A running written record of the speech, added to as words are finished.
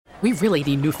We really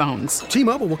need new phones.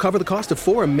 T-Mobile will cover the cost of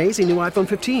 4 amazing new iPhone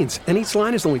 15s, and each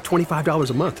line is only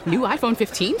 $25 a month. New iPhone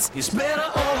 15s? It's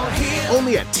better over here.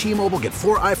 Only at T-Mobile, get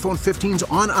 4 iPhone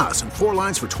 15s on us and 4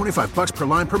 lines for $25 per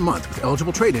line per month with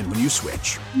eligible trade-in when you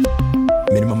switch.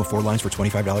 Minimum of 4 lines for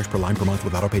 $25 per line per month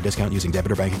with autopay discount using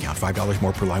debit or bank account. $5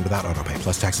 more per line without autopay,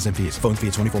 plus taxes and fees. Phone fee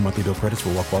at 24 monthly bill credits for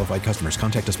well-qualified customers.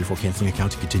 Contact us before canceling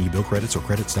account to continue bill credits or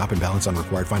credit stop and balance on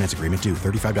required finance agreement due.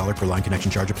 $35 per line connection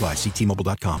charge applies. See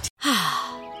T-Mobile.com.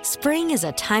 Spring is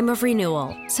a time of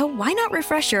renewal, so why not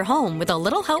refresh your home with a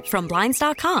little help from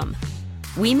Blinds.com?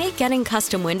 We make getting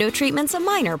custom window treatments a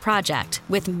minor project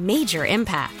with major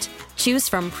impact. Choose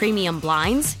from premium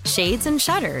blinds, shades, and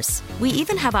shutters. We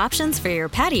even have options for your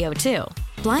patio, too.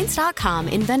 Blinds.com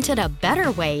invented a better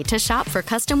way to shop for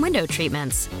custom window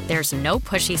treatments. There's no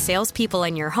pushy salespeople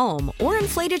in your home or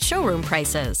inflated showroom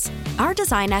prices. Our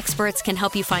design experts can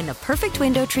help you find the perfect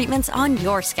window treatments on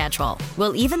your schedule.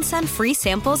 We'll even send free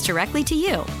samples directly to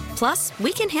you. Plus,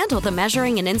 we can handle the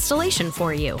measuring and installation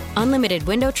for you. Unlimited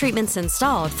window treatments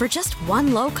installed for just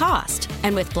one low cost.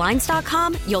 And with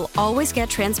Blinds.com, you'll always get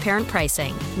transparent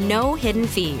pricing. No hidden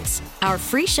fees. Our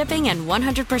free shipping and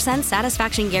 100%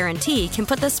 satisfaction guarantee can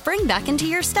put the spring back into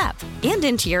your step and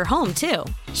into your home, too.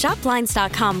 Shop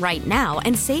Blinds.com right now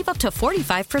and save up to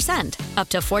 45%. Up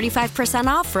to 45%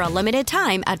 off for a limited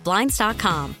time at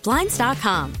Blinds.com.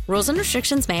 Blinds.com. Rules and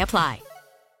restrictions may apply.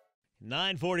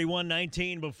 9:41,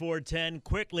 19 before 10.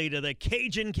 Quickly to the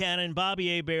Cajun Cannon,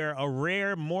 Bobby Hebert, a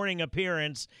rare morning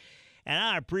appearance, and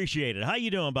I appreciate it. How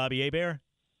you doing, Bobby Hebert?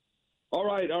 All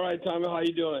right, Tommy. How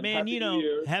you doing? Man, Happy New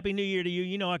Year. Happy New Year to you.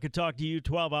 You know I could talk to you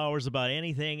 12 hours about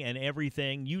anything and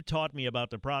everything. You taught me about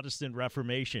the Protestant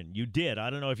Reformation. You did. I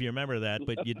don't know if you remember that,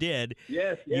 but you did.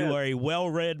 Yes. You are a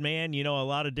well-read man. You know a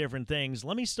lot of different things.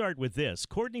 Let me start with this.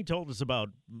 Courtney told us about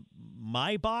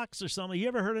Maybach or something. You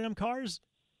ever heard of them cars?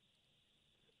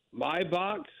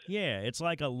 Maybach? Yeah, it's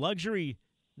like a luxury.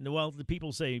 Well, the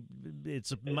people say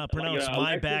it's pronounced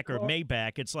like Maybach or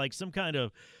Maybach. It's like some kind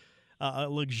of a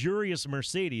luxurious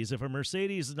Mercedes. If a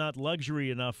Mercedes is not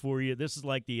luxury enough for you, this is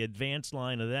like the advanced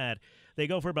line of that. They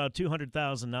go for about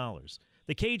 $200,000.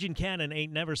 The Cajun Cannon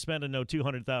ain't never spending no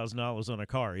 $200,000 on a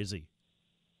car, is he?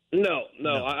 No,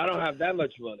 I don't have that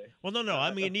much money. Well, no.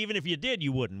 I mean, even if you did,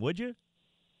 you wouldn't, would you?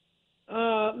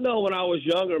 No, when I was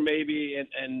younger, maybe,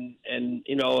 and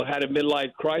had a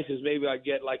midlife crisis, maybe I'd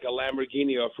get like a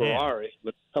Lamborghini or Ferrari.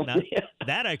 Yeah. But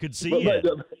that I could see.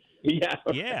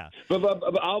 Yeah.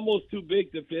 But almost too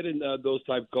big to fit in those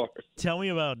type cars. Tell me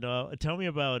about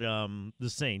the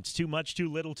Saints. Too much,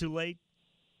 too little, too late?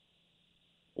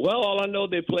 Well, all I know,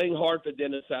 they're playing hard for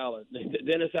Dennis Allen.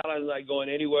 Dennis Allen is not going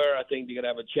anywhere. I think they're going to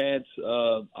have a chance,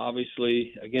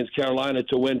 obviously, against Carolina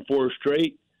to win 4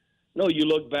 straight. No, you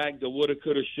look back, the woulda,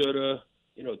 coulda, shoulda,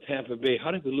 Tampa Bay. How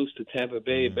did we lose to Tampa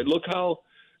Bay? But look how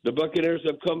the Buccaneers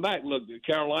have come back. Look,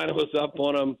 Carolina was up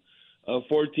on them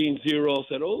 14-0.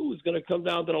 Said, it's going to come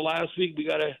down to the last week. We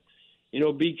got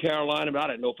to, beat Carolina. But I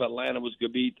didn't know if Atlanta was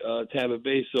going to beat Tampa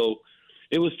Bay. So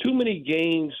it was too many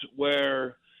games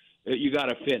where you got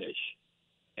to finish.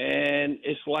 And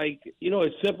it's like,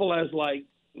 it's simple as like,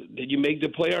 did you make the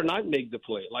play or not make the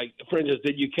play? Like, for instance,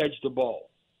 did you catch the ball?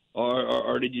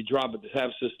 Or did you drop it to have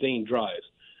sustained drives?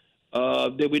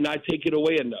 Did we not take it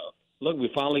away enough? Look,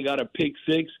 we finally got a pick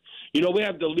 6. We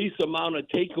have the least amount of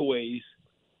takeaways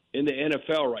in the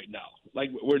NFL right now. Like,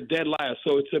 we're dead last.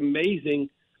 So it's amazing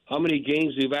how many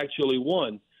games we've actually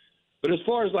won. But as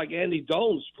far as, like, Andy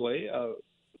Dalton's play,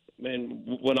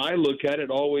 man, when I look at it,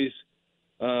 always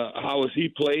how has he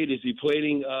played? Is he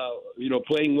playing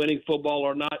winning football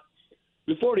or not?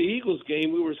 Before the Eagles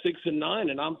game, we were 6-9,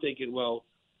 and I'm thinking, well,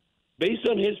 based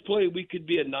on his play, we could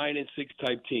be a 9-6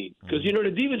 type team because the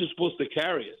defense is supposed to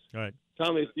carry us. Right,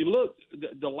 Tommy. If you look,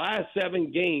 the last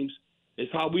 7 games is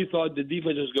how we thought the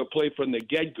defense was going to play from the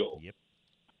get-go. Yep.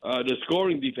 The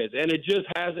scoring defense, and it just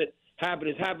hasn't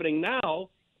happened. It's happening now,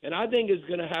 and I think it's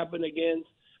going to happen again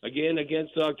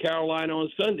against Carolina on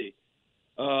Sunday.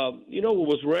 What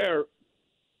was rare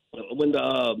when the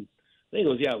I think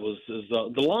it was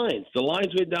the Lions. The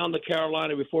Lions went down to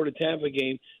Carolina before the Tampa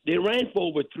game. They ran for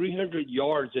over 300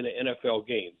 yards in an NFL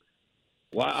game.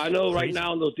 Well, I know right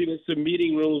now in those defensive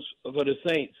meeting rooms for the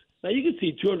Saints, now you can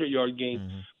see 200-yard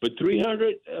games, but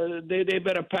 300, they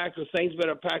better pack, the Saints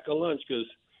better pack a lunch because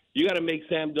you got to make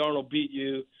Sam Darnold beat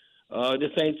you. The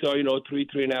Saints are,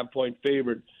 3.5 point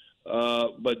favorite.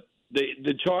 But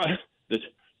the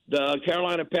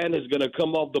Carolina Panthers is going to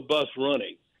come off the bus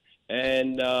running.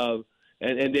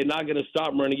 And they're not going to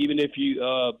stop running, even if you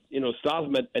stop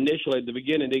them initially at the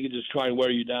beginning. They can just try and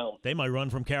wear you down. They might run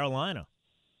from Carolina.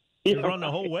 They run the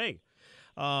whole way.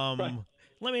 Right.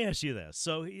 Let me ask you this.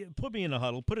 So put me in a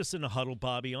huddle. Put us in a huddle,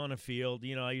 Bobby, on a field.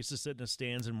 You know, I used to sit in the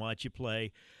stands and watch you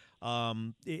play.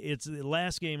 It's the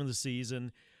last game of the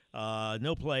season.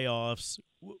 No playoffs.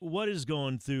 What is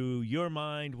going through your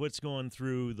mind? What's going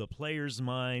through the players'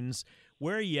 minds?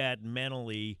 Where are you at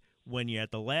mentally when you're at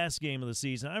the last game of the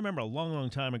season? I remember a long, long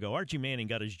time ago, Archie Manning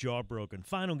got his jaw broken.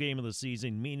 Final game of the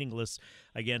season, meaningless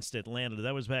against Atlanta.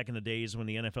 That was back in the days when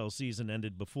the NFL season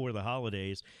ended before the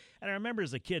holidays. And I remember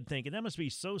as a kid thinking, that must be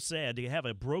so sad to have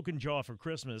a broken jaw for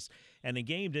Christmas, and the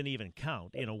game didn't even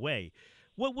count in a way.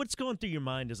 What's going through your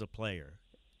mind as a player?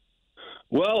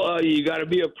 Well, you got to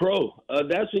be a pro.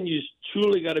 That's when you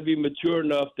truly got to be mature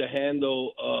enough to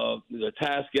handle the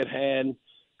task at hand,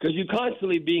 because you're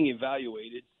constantly being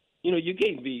evaluated. You know, you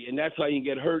can't be, and that's how you can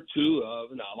get hurt too.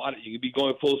 You can be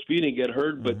going full speed and get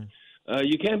hurt, but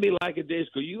you can't be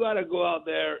lackadaisical. You got to go out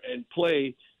there and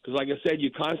play, because, like I said,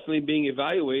 you're constantly being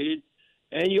evaluated,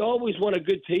 and you always want a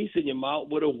good taste in your mouth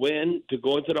with a win to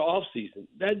go into the off season.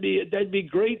 That'd be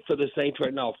great for the Saints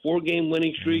right now. 4-game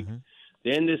winning streak.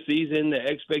 The end of the season, the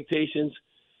expectations.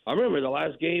 I remember the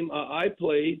last game I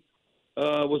played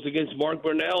was against Mark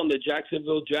Burnell and the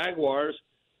Jacksonville Jaguars.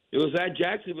 It was at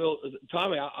Jacksonville.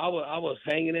 Tommy, I was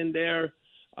hanging in there.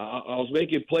 I was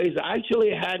making plays. I actually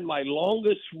had my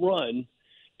longest run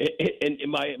in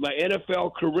my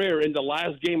NFL career in the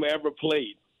last game I ever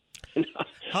played.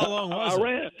 How long was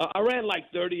it? I ran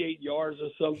like 38 yards or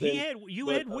something. You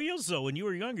had wheels, though, when you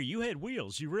were younger. You had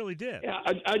wheels. You really did. Yeah,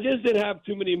 I just didn't have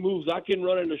too many moves. I can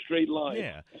run in a straight line.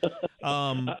 Yeah.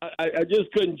 I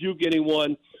just couldn't juke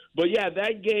anyone. But, yeah,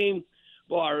 that game,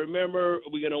 I remember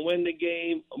we're going to win the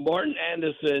game. Martin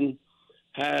Anderson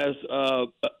has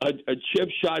a chip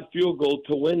shot field goal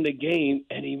to win the game,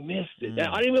 and he missed it.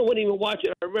 Now, I wouldn't even watch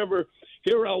it. I remember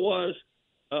here I was.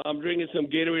 I'm drinking some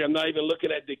Gatorade. I'm not even looking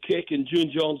at the kick, and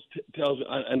June Jones tells me,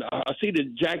 and I see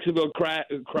the Jacksonville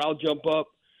crowd jump up.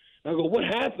 I go, what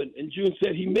happened? And June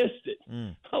said he missed it.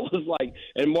 I was like,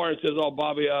 and Martin says, oh,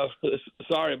 Bobby,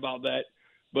 sorry about that.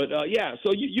 But, yeah,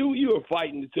 so you were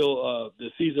fighting until the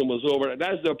season was over.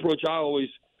 That's the approach I always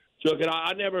took. And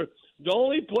the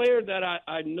only player that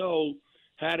I know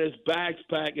had his bags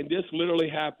packed, and this literally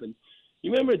happened.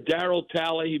 You remember Darryl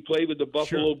Talley? He played with the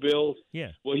Buffalo Bills. Yeah.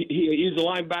 Well, he's a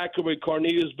linebacker with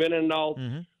Cornelius Bennett and all.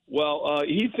 Well,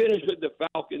 he finished with the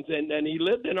Falcons, and he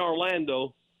lived in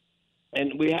Orlando.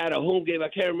 And we had a home game. I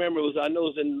can't remember. I know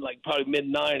it was in like probably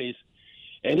mid-'90s.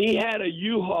 And he had a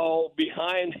U-Haul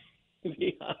behind his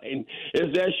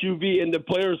SUV in the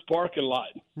players' parking lot.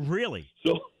 Really?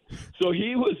 So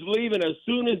he was leaving as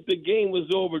soon as the game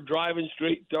was over, driving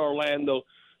straight to Orlando.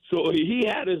 So he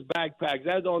had his backpack.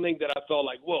 That's the only thing that I felt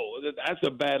like, whoa, that's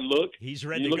a bad look. He's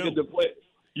ready to go.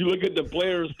 You look at the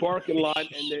players' parking lot,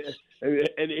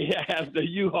 and he has the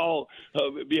U-Haul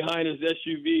behind his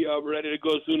SUV ready to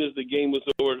go as soon as the game was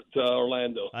over to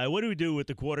Orlando. What do we do with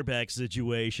the quarterback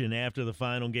situation after the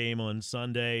final game on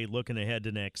Sunday, looking ahead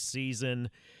to next season?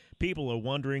 People are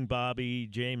wondering, Bobby,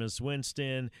 Jameis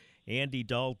Winston, Andy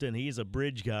Dalton, he's a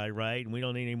bridge guy, right? And we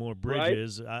don't need any more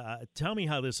bridges. Right. Tell me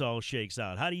how this all shakes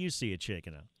out. How do you see it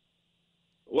shaking out?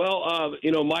 Well,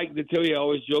 Mike Detillier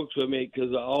always jokes with me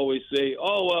because I always say,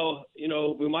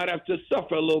 we might have to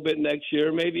suffer a little bit next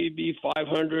year, maybe be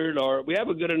 500, or we have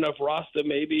a good enough roster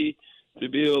maybe to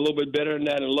be a little bit better than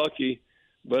that and lucky.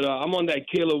 But I'm on that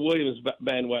Caleb Williams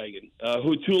bandwagon,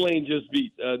 who Tulane just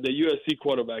beat, the USC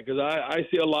quarterback, because I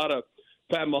see a lot of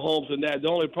Pat Mahomes and that. The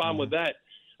only problem with that,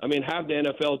 half the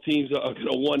NFL teams are going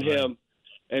to want him.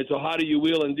 And so how do you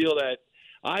wheel and deal that?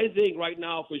 I think right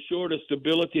now, for sure, the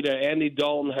stability that Andy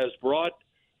Dalton has brought,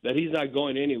 that he's not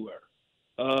going anywhere.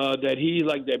 That he's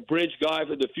like that bridge guy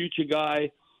for the future guy,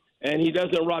 and he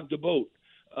doesn't rock the boat.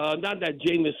 Not that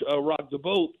Jameis rocked the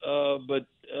boat, but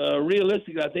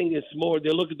realistically, I think it's more,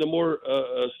 they look at the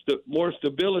more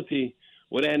stability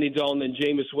with Andy Dalton than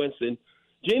Jameis Winston.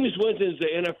 Jameis Winston is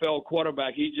the NFL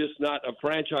quarterback. He's just not a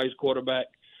franchise quarterback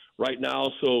right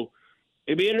now. So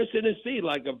it'd be interesting to see,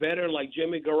 like a veteran like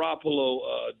Jimmy Garoppolo,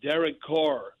 Derek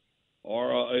Carr,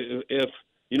 or if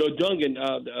Duncan,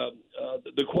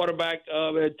 the quarterback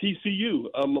at TCU.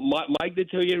 Mike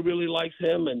Detillier really likes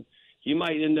him, and he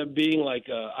might end up being like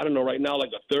right now,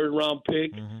 like a third-round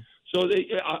pick. So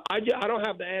I don't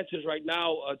have the answers right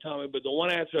now, Tommy. But the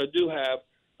one answer I do have,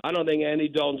 I don't think Andy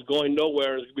Dalton's going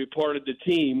nowhere. He's going to be part of the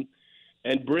team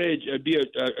and be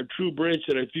a true bridge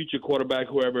to the future quarterback,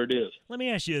 whoever it is. Let me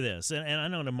ask you this, and I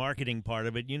know the marketing part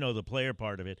of it, the player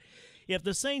part of it. If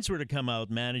the Saints were to come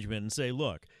out, management, and say,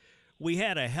 look, we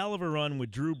had a hell of a run with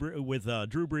Drew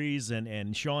Brees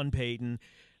and Sean Payton.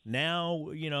 Now,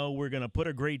 we're going to put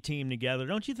a great team together.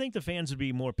 Don't you think the fans would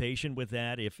be more patient with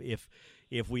that if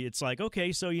It's like,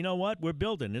 okay, so you know what? We're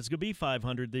building. It's going to be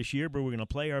 500 this year, but we're going to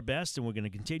play our best, and we're going to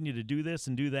continue to do this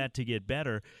and do that to get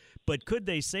better. But could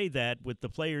they say that with the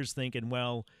players thinking,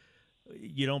 well,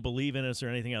 you don't believe in us or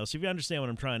anything else? If you understand what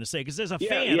I'm trying to say, because as a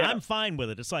fan, I'm fine with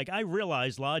it. It's like I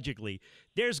realize logically,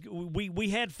 we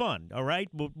had fun, all right,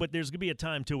 but there's going to be a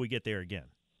time till we get there again.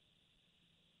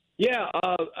 Yeah,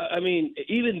 I mean,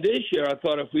 even this year, I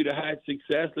thought if we'd have had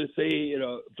success, let's say,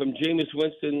 from Jameis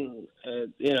Winston,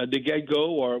 the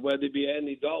get-go, or whether it be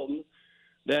Andy Dalton,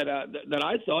 that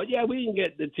I thought, yeah, we can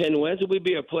get the 10 wins and we'd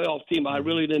be a playoff team. I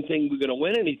really didn't think we were going to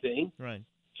win anything. Right.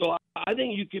 So I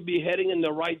think you could be heading in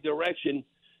the right direction.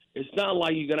 It's not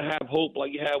like you're going to have hope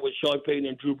like you have with Sean Payton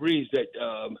and Drew Brees that,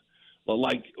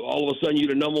 like all of a sudden you're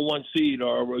the number one seed,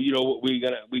 or we're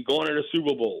going to the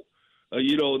Super Bowl.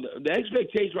 The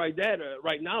expectation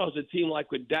right now is a team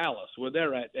like with Dallas, where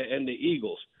they're at, and the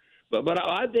Eagles. But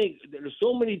I think there's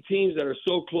so many teams that are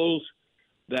so close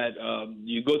that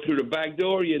you go through the back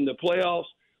door, you're in the playoffs.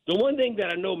 The one thing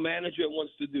that I know management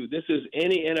wants to do, this is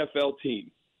any NFL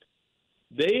team,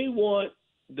 they want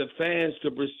the fans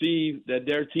to perceive that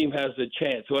their team has a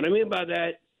chance. So what I mean by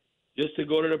that, just to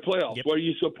go to the playoffs, where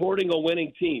you're supporting a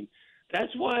winning team.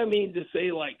 That's why I mean to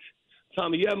say, like,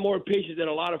 Tommy, you have more patience than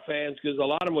a lot of fans, because a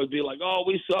lot of them would be like, "Oh,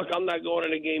 we suck. I'm not going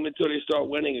in the game until they start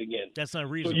winning again." That's not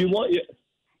reasonable.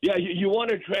 So you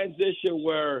want a transition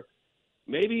where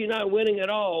maybe you're not winning at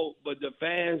all, but the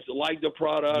fans like the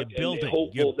product. You're building. And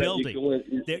You're that building. You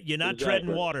can win. You're not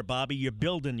treading water, Bobby. You're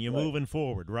building. You're moving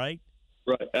forward, right?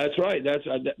 Right. That's right. That's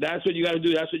what you got to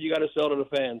do. That's what you got to sell to the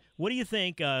fans. What do you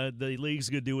think the league's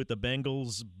going to do with the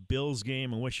Bengals-Bills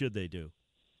game, and what should they do?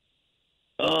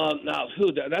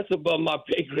 That's above my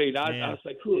pay grade. I was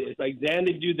like, it's like, damned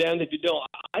if you do, damned if you don't.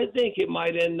 I think it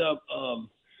might end up,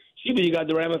 but you got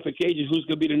the ramifications. Who's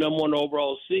going to be the number one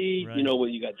overall seed? Right. When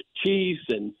you got the Chiefs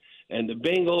and the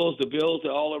Bengals, the Bills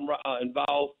are all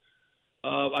involved.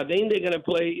 I think they're going to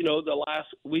play, the last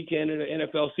weekend in the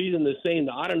NFL season the same.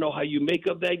 I don't know how you make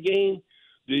up that game.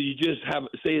 Do you just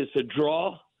say it's a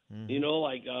draw? Mm-hmm.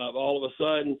 All of a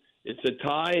sudden it's a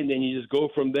tie, and then you just go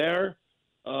from there?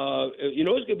 It's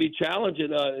going to be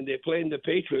challenging, and they're playing the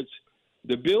Patriots.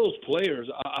 The Bills players,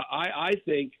 I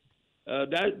think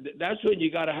that's when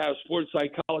you got to have sports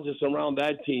psychologists around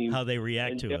that team. How they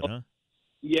react to it, huh?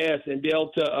 Yes, and be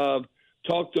able to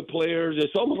talk to players.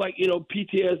 It's almost like,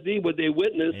 PTSD, what they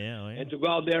witnessed, and to go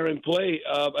out there and play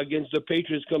against the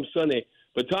Patriots come Sunday.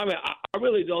 But, Tommy, I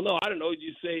really don't know. I don't know.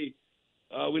 You say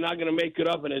we're not going to make it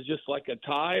up, and it's just like a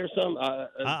tie or something.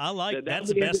 I like that's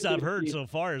the best I've heard so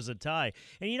far is a tie.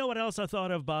 And you know what else I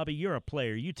thought of, Bobby? You're a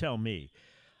player. You tell me.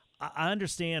 I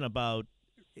understand about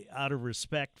out of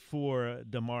respect for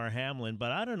DeMar Hamlin,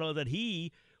 but I don't know that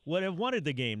he would have wanted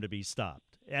the game to be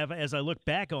stopped. As I look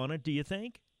back on it, do you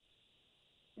think?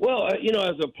 Well,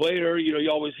 as a player, you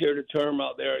always hear the term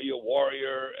out there, you're a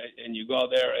warrior, and you go out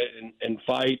there and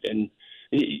fight. And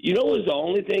what's the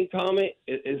only thing, Tommy,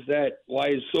 is that why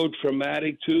it's so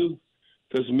traumatic, too?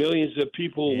 Because millions of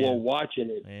people were watching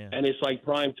it, and it's like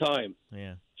prime time.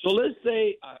 Yeah. So let's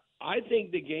say I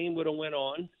think the game would have went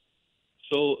on.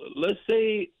 So let's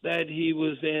say that he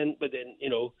was in, but then,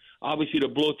 obviously the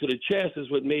blow to the chest is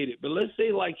what made it. But let's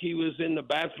say like he was in the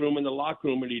bathroom in the locker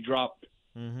room and he dropped,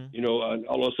 all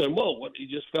of a sudden, he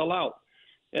just fell out.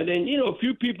 And then, a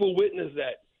few people witnessed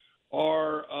that.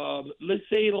 Or let's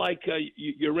say like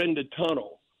you're in the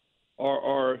tunnel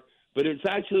but it's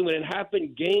actually when it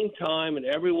happened game time and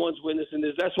everyone's witnessing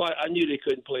this. That's why I knew they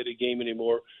couldn't play the game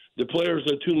anymore. The players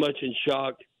are too much in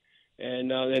shock,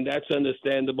 and that's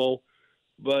understandable.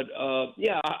 But,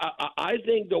 I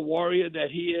think the warrior that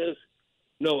he is,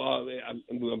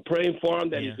 I'm praying for him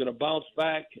that he's going to bounce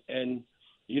back. And,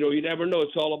 you never know.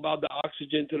 It's all about the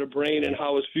oxygen to the brain and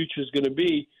how his future is going to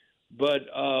be. But,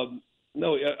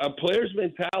 a player's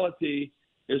mentality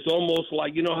is almost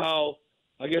like, how,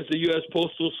 I guess, the U.S.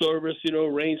 Postal Service,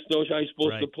 rain, snow, shine,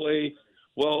 supposed to play.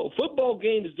 Well, football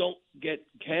games don't get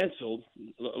canceled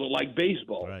like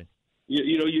baseball. Right.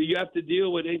 You have to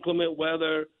deal with inclement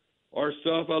weather or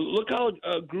stuff. Look how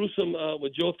gruesome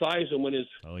with Joe Theismann when his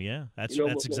that's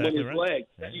exactly right. Leg,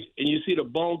 and you see the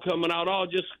bone coming out.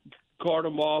 Just cart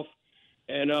him off.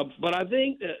 And but I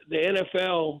think the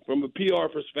NFL, from a PR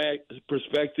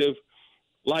perspective,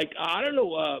 like I don't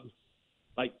know,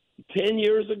 like 10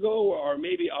 years ago or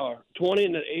maybe 20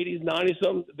 in the 80s, 90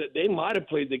 something, that they might have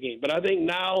played the game. But I think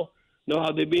now,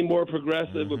 how they've been more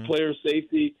progressive with player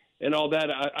safety and all that.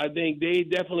 I think they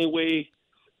definitely weigh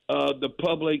the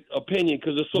public opinion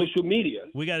because of social media.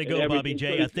 We got to go, Bobby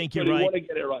J. So I think so you're right. Want to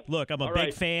get it right. Look, I'm a All big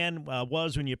right. fan.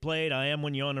 Was when you played. I am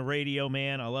when you're on the radio,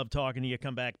 man. I love talking to you.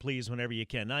 Come back, please, whenever you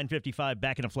can. 9:55,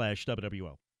 back in a flash,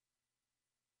 WWL.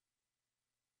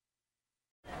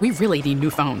 We really need new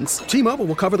phones. T-Mobile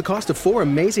will cover the cost of 4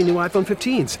 amazing new iPhone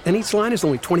 15s, and each line is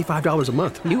only $25 a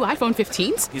month. New iPhone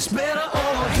 15s?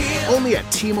 Only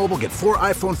at T-Mobile, get 4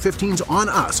 iPhone 15s on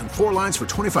us and 4 lines for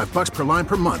 $25 per line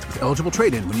per month with eligible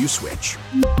trade-in when you switch.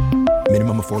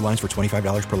 Minimum of 4 lines for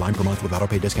 $25 per line per month with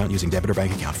autopay discount using debit or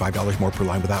bank account. $5 more per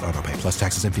line without autopay, plus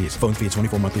taxes and fees. Phone fee at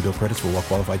 24 monthly bill credits for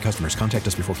well-qualified customers. Contact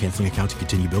us before canceling account to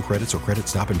continue bill credits or credit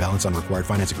stop and balance on required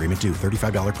finance agreement due.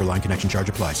 $35 per line connection charge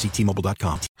applies. See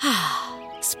T-Mobile.com.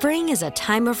 Spring is a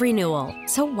time of renewal,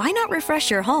 so why not refresh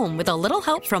your home with a little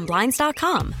help from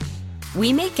Blinds.com?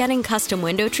 We make getting custom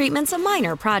window treatments a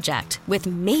minor project with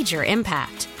major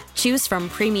impact. Choose from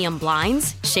premium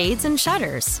blinds, shades, and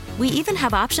shutters. We even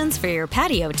have options for your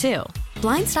patio, too.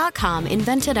 Blinds.com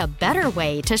invented a better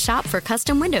way to shop for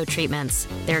custom window treatments.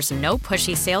 There's no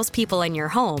pushy salespeople in your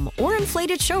home or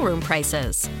inflated showroom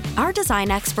prices. Our design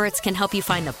experts can help you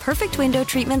find the perfect window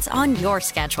treatments on your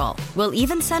schedule. We'll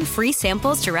even send free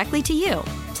samples directly to you.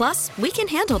 Plus, we can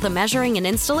handle the measuring and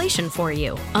installation for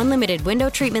you. Unlimited window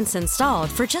treatments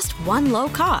installed for just one low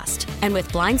cost. And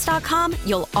with Blinds.com,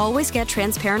 you'll always get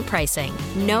transparent pricing.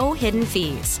 No hidden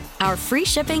fees. Our free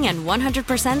shipping and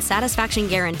 100% satisfaction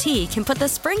guarantee can put the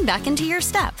spring back into your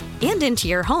step and into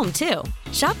your home, too.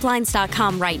 Shop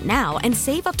Blinds.com right now and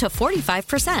save up to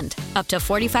 45%. Up to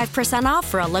 45% off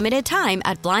for a limited time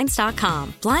at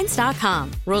Blinds.com.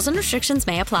 Blinds.com. Rules and restrictions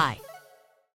may apply.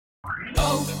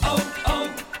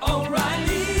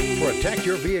 Protect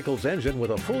your vehicle's engine with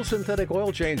a full synthetic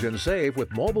oil change and save with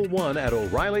Mobil 1 at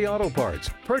O'Reilly Auto Parts.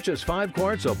 Purchase 5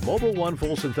 quarts of Mobil 1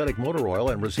 full synthetic motor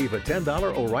oil and receive a $10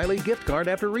 O'Reilly gift card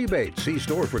after rebate. See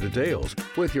store for details.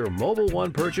 With your Mobil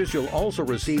 1 purchase, you'll also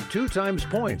receive 2 times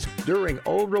points during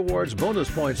O Rewards Bonus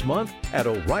Points Month at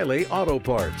O'Reilly Auto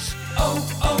Parts.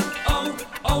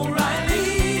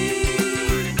 O'Reilly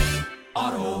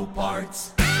Auto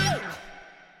Parts.